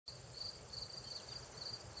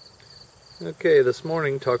Okay, this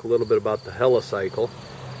morning talk a little bit about the Helicycle.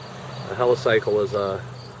 The Helicycle is a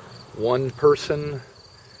one-person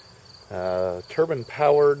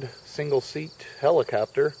turbine-powered single-seat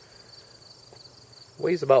helicopter.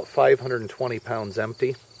 Weighs about 520 pounds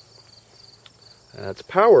empty. It's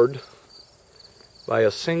powered by a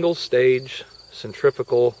single-stage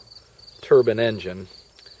centrifugal turbine engine.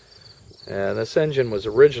 And this engine was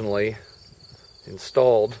originally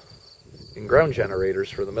installed in ground generators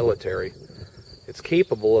for the military. It's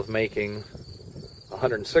capable of making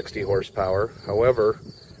 160 horsepower. However,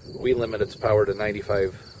 we limit its power to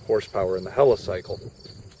 95 horsepower in the Helicycle.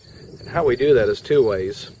 And how we do that is two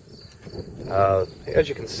ways. As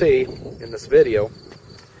you can see in this video,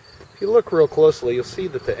 if you look real closely, you'll see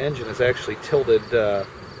that the engine is actually tilted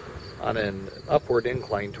on an upward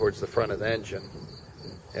incline towards the front of the engine.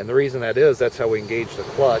 And the reason that is, that's how we engage the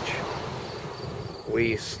clutch.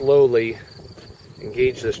 We slowly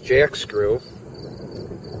engage this jack screw.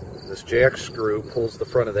 This jack screw pulls the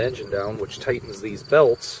front of the engine down, which tightens these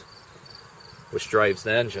belts, which drives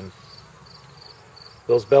the engine.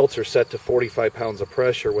 Those belts are set to 45 pounds of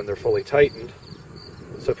pressure when they're fully tightened.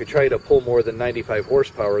 So if you try to pull more than 95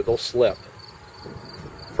 horsepower, they'll slip.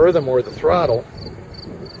 Furthermore, the throttle,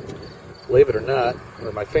 believe it or not,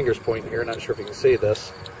 where my finger's pointing here, not sure if you can see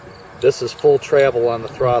this, this is full travel on the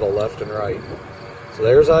throttle left and right. So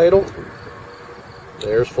there's idle,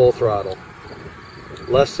 there's full throttle.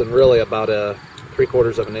 Less than really about a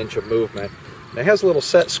 3/4 of an inch of movement. And it has little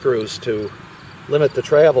set screws to limit the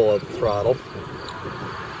travel of the throttle.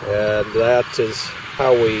 And that is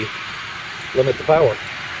how we limit the power.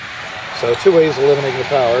 So two ways of limiting the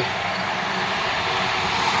power.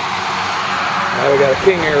 Now we got a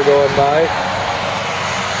King Air going by.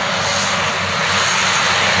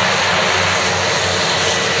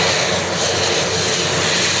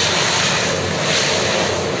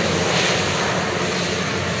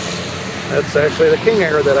 That's actually the King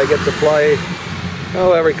Air that I get to fly.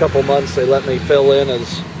 Every couple months they let me fill in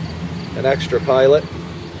as an extra pilot.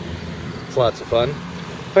 It's lots of fun.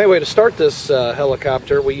 Anyway, to start this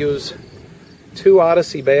helicopter, we use two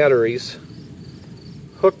Odyssey batteries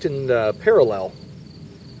hooked in parallel.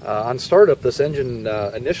 On startup, this engine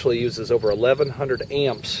initially uses over 1,100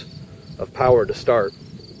 amps of power to start.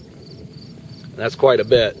 And that's quite a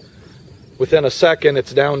bit. Within a second,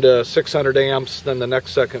 it's down to 600 amps, then the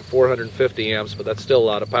next second 450 amps, but that's still a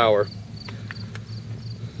lot of power.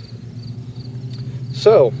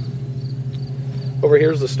 So, over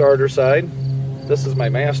here's the starter side. This is my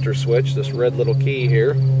master switch, this red little key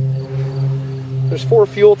here. There's 4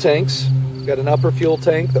 fuel tanks. We've got an upper fuel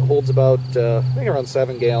tank that holds about, I think around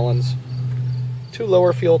 7 gallons. 2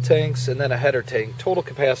 lower fuel tanks, and then a header tank. Total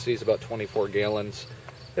capacity is about 24 gallons.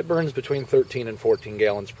 It burns between 13 and 14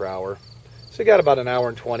 gallons per hour. So you got about an hour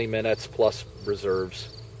and 20 minutes plus reserves.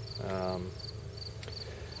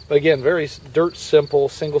 But again, very dirt simple,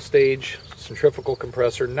 single stage centrifugal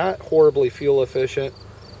compressor, not horribly fuel efficient.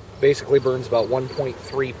 Basically burns about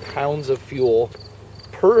 1.3 pounds of fuel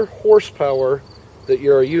per horsepower that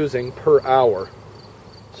you're using per hour.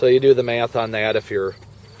 So you do the math on that if you're,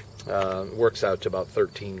 works out to about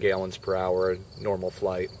 13 gallons per hour in normal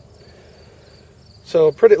flight.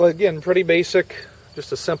 So pretty basic.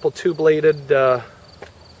 Just a simple two-bladed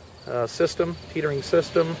system, teetering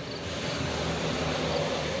system.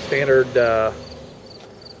 Standard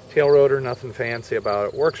tail rotor, nothing fancy about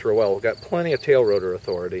it. Works real well. We've got plenty of tail rotor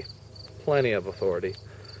authority. Plenty of authority.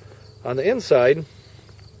 On the inside,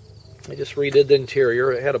 I just redid the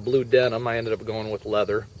interior. It had a blue denim. I ended up going with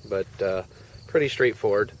leather, but pretty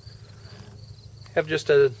straightforward. Have just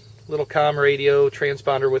a little comm radio,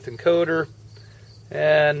 transponder with encoder,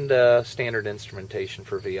 and standard instrumentation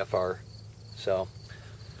for VFR. So,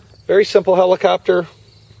 very simple helicopter,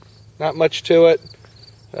 not much to it,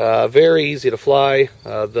 very easy to fly.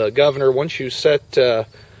 The governor, once you set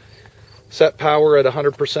power at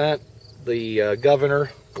 100%, the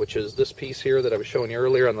governor, which is this piece here that I was showing you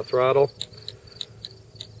earlier on the throttle,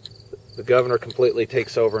 the governor completely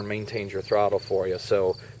takes over and maintains your throttle for you.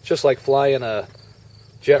 So, it's just like flying a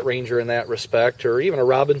Jet Ranger in that respect, or even a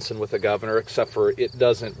Robinson with a governor, except for it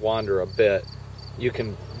doesn't wander a bit. You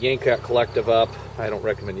can yank that collective up. I don't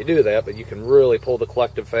recommend you do that, but you can really pull the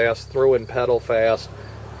collective fast, throw in pedal fast.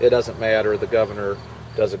 It doesn't matter. The governor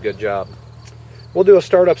does a good job. We'll do a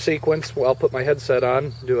startup sequence. Well, I'll put my headset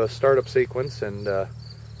on, do a startup sequence, and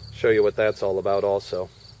show you what that's all about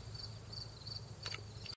also.